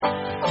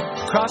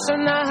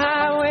Crossing the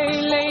highway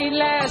late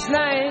last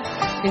night.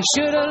 He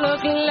should have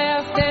looked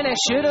left and he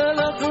should have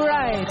looked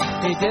right.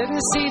 He didn't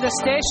see the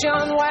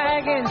station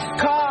wagon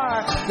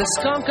car. The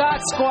skunk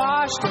got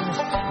squashed and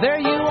there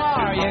you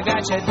are. You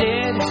got your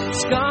dead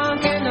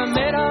skunk in the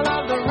middle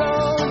of the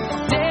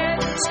road. Dead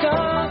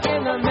skunk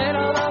in the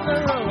middle of the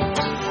road.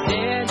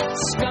 Dead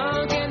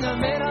skunk in the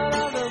middle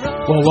of the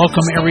road. Well,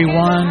 welcome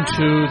everyone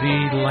to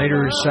the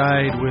Lighter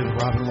Side with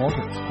Robin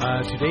Walter.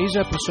 Today's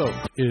episode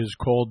is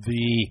called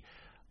The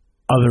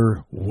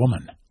Other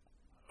Woman.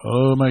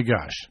 Oh my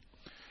gosh.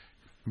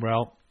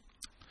 Well,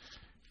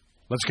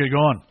 let's get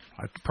going.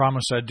 I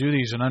promised I'd do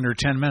these in under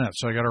 10 minutes,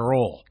 so I got to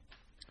roll.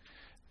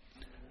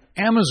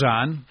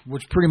 Amazon,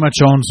 which pretty much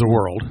owns the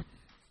world,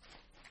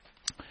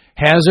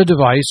 has a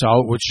device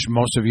out, which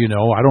most of you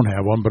know. I don't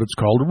have one, but it's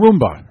called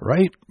Roomba,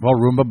 right? Well,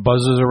 Roomba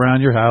buzzes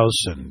around your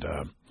house and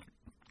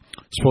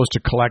it's supposed to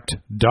collect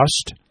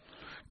dust,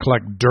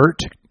 collect dirt.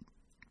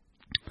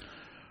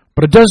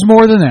 But it does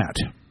more than that.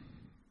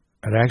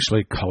 It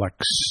actually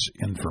collects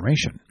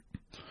information.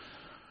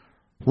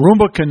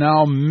 Roomba can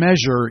now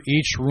measure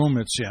each room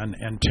it's in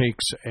and can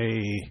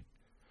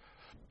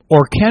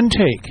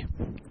take,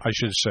 I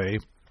should say,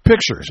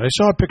 pictures. I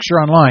saw a picture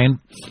online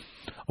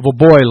of a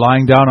boy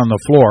lying down on the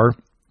floor,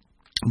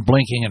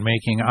 blinking and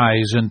making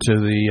eyes into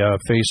the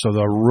face of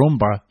the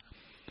Roomba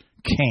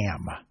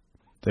cam.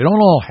 They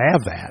don't all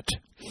have that,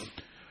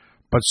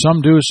 but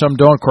some do, some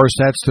don't. Of course,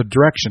 that's the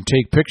direction.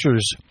 Take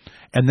pictures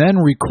and then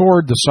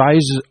record the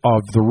size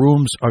of the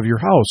rooms of your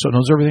house. So it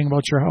knows everything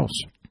about your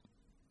house.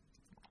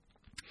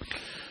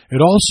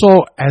 It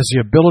also has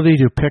the ability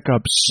to pick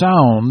up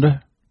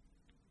sound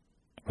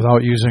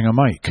without using a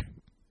mic.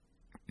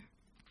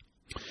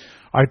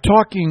 I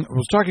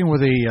was talking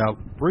with a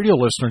radio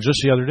listener just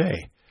the other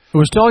day who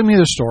was telling me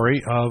the story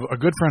of a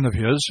good friend of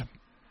his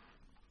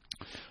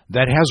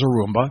that has a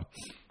Roomba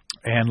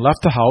and left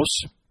the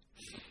house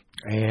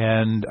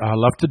and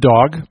left the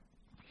dog.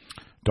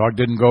 Dog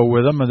didn't go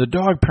with him, and the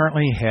dog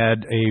apparently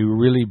had a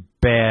really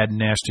bad,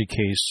 nasty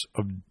case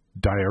of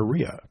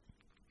diarrhea.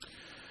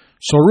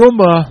 So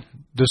Roomba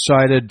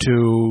decided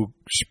to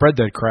spread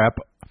that crap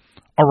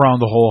around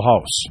the whole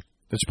house.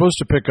 It's supposed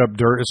to pick up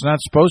dirt. It's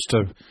not supposed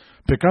to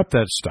pick up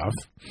that stuff,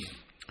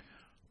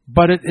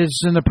 but it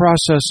is in the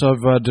process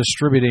of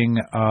distributing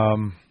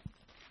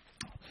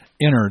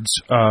innards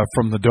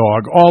from the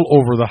dog all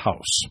over the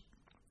house.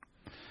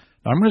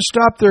 Now, I'm going to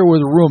stop there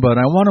with Roomba, and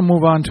I want to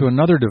move on to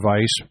another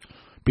device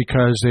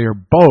because they are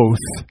both,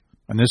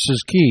 and this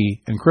is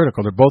key and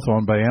critical, they're both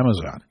owned by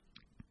Amazon.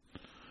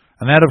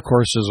 And that, of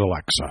course, is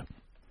Alexa.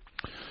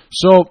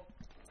 So,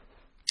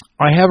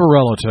 I have a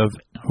relative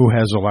who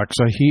has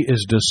Alexa. He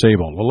is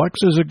disabled.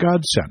 Alexa is a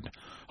godsend.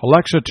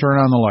 Alexa, turn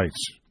on the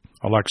lights.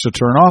 Alexa,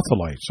 turn off the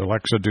lights.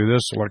 Alexa, do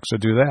this. Alexa,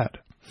 do that.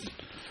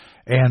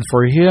 And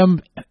for him,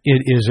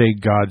 it is a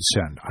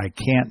godsend. I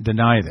can't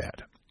deny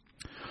that.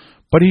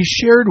 But he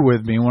shared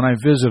with me when I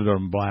visited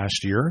him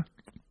last year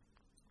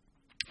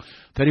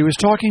that he was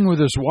talking with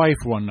his wife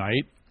one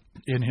night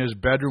in his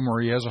bedroom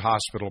where he has a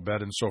hospital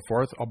bed and so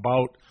forth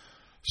about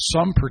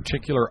some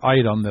particular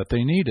item that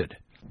they needed.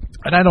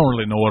 And I don't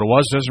really know what it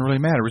was. It doesn't really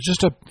matter. It was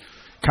just a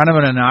kind of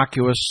an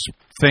innocuous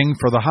thing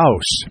for the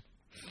house.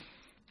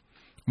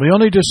 We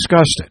only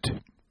discussed it.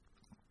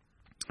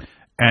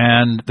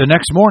 And the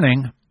next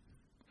morning,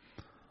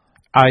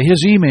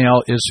 his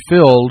email is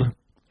filled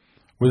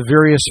with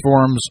various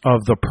forms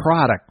of the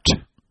product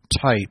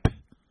type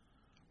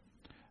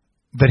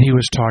that he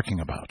was talking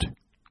about.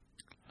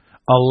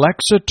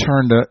 Alexa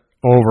turned it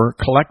over,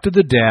 collected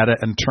the data,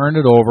 and turned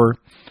it over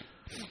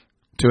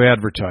to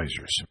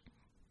advertisers.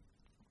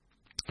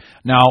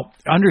 Now,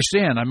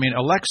 understand,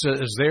 Alexa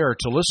is there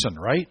to listen,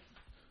 right?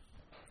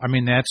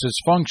 That's its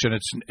function.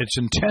 It's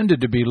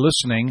intended to be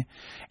listening,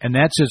 and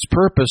that's its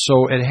purpose,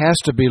 so it has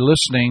to be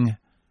listening,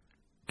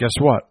 guess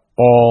what,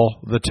 all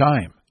the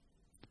time.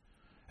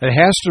 It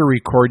has to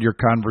record your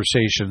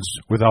conversations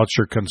without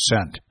your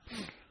consent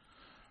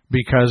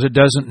because it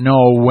doesn't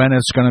know when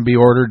it's going to be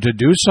ordered to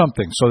do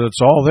something, so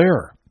it's all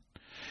there.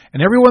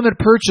 And everyone that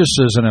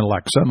purchases an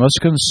Alexa must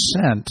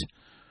consent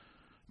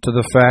to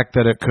the fact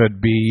that it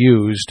could be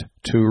used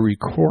to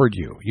record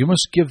you. You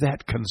must give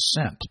that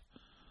consent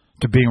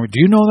to being. Do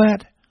you know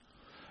that?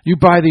 You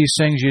buy these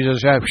things, you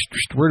just have,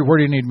 where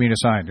do you need me to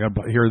sign?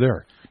 Here or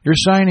there. You're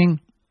signing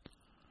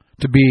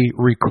to be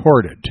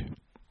recorded.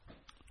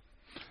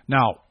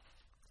 Now,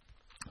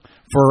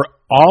 for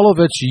all of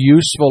its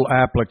useful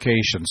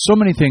applications, so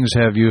many things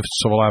have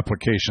useful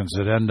applications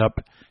that end up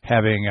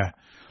having,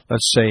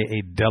 let's say,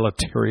 a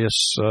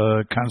deleterious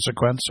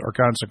consequence or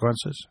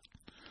consequences.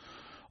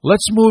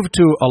 Let's move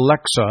to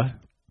Alexa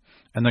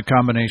and the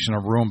combination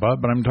of Roomba,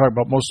 but I'm talking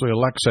about mostly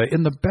Alexa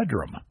in the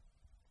bedroom,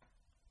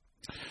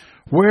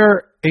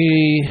 where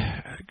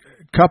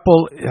a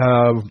couple,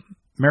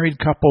 married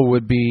couple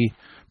would be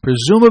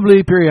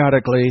presumably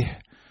periodically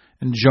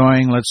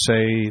enjoying, let's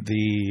say,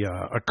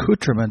 the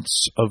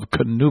accoutrements of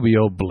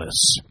connubial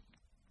bliss.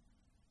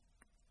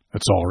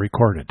 It's all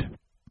recorded.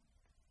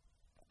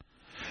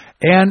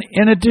 And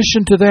in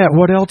addition to that,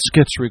 what else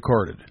gets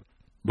recorded?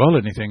 Well,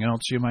 anything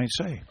else you might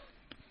say?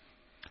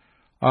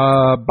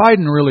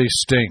 Biden really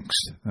stinks.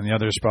 And the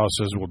other spouse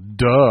says, well,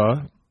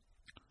 duh.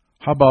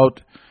 How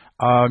about,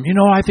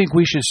 I think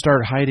we should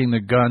start hiding the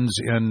guns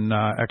in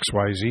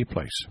XYZ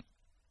place.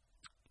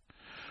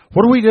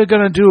 What are we going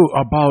to do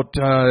about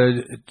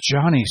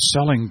Johnny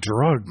selling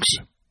drugs?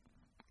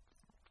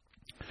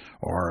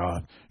 Or,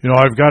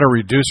 I've got to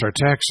reduce our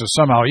taxes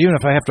somehow, even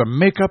if I have to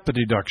make up the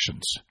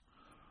deductions.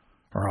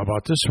 Or how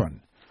about this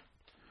one?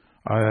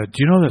 Do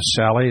you know that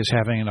Sally is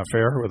having an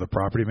affair with a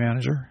property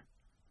manager?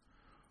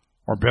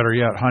 Or better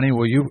yet, honey,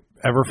 will you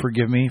ever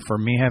forgive me for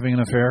me having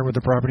an affair with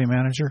the property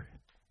manager?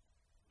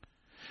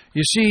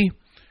 You see,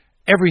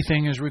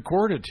 everything is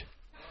recorded.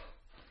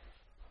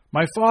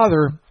 My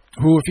father,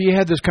 who if he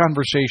had this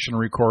conversation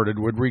recorded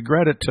would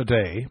regret it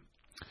today,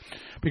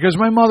 because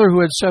my mother, who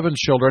had 7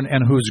 children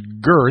and whose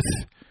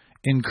girth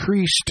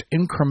increased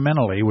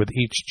incrementally with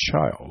each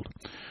child,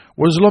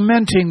 was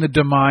lamenting the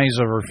demise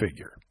of her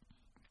figure.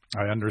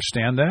 I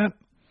understand that.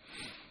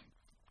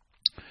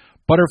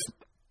 But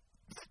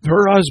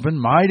her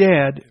husband, my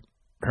dad,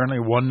 apparently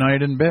one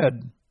night in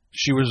bed,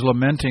 she was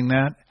lamenting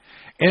that.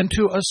 And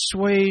to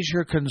assuage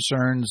her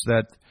concerns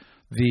that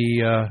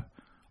the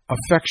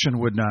affection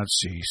would not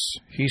cease,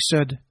 he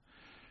said,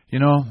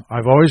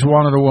 I've always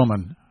wanted a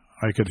woman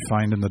I could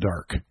find in the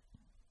dark.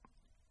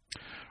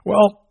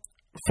 Well,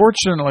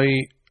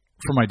 fortunately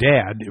for my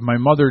dad, my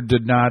mother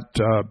did not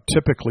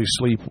typically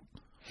sleep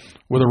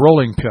with a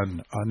rolling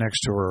pin next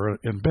to her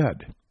in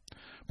bed.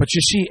 But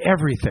you see,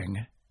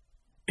 everything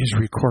is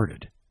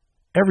recorded.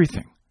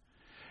 Everything.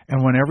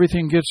 And when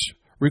everything gets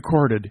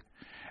recorded,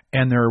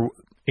 and there are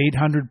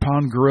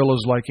 800-pound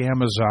gorillas like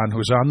Amazon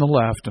who's on the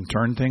left and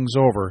turn things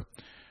over,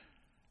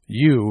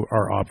 you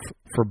are up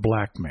for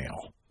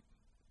blackmail.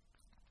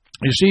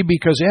 You see,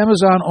 because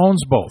Amazon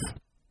owns both.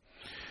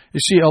 You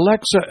see,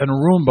 Alexa and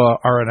Roomba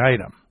are an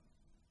item.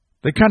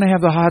 They kind of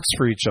have the hots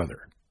for each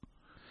other.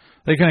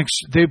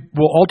 They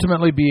will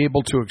ultimately be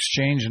able to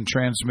exchange and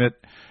transmit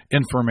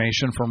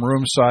information from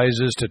room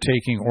sizes to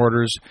taking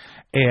orders,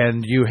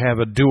 and you have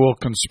a dual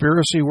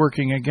conspiracy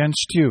working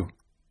against you.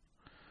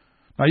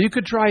 Now, you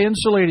could try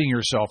insulating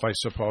yourself, I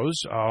suppose,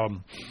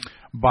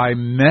 by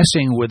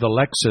messing with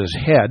Alexa's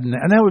head, and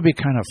that would be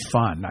kind of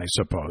fun, I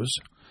suppose.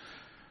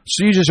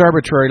 So you just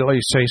arbitrarily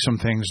say some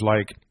things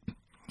like,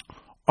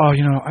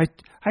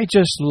 I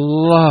just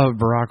love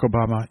Barack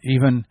Obama,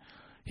 even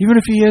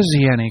if he is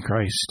the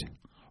Antichrist.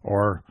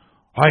 Or,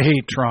 I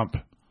hate Trump.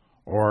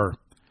 Or,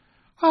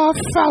 oh,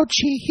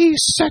 Fauci,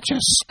 he's such a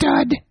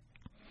stud.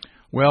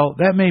 Well,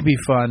 that may be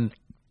fun,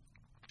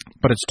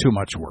 but it's too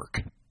much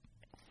work.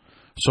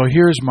 So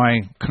here's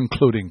my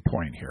concluding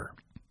point here.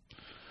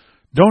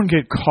 Don't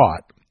get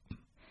caught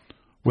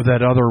with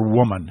that other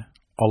woman,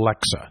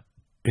 Alexa,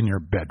 in your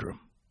bedroom.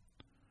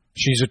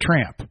 She's a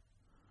tramp.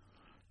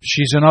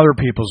 She's in other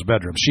people's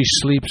bedrooms. She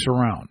sleeps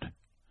around.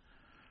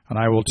 And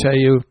I will tell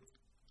you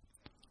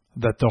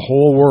that the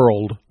whole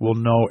world will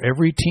know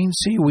every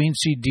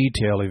teensy-weensy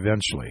detail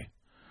eventually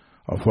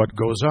of what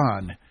goes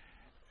on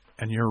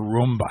in your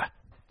Roomba.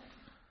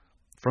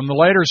 From the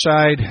lighter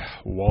side,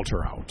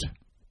 Walter out.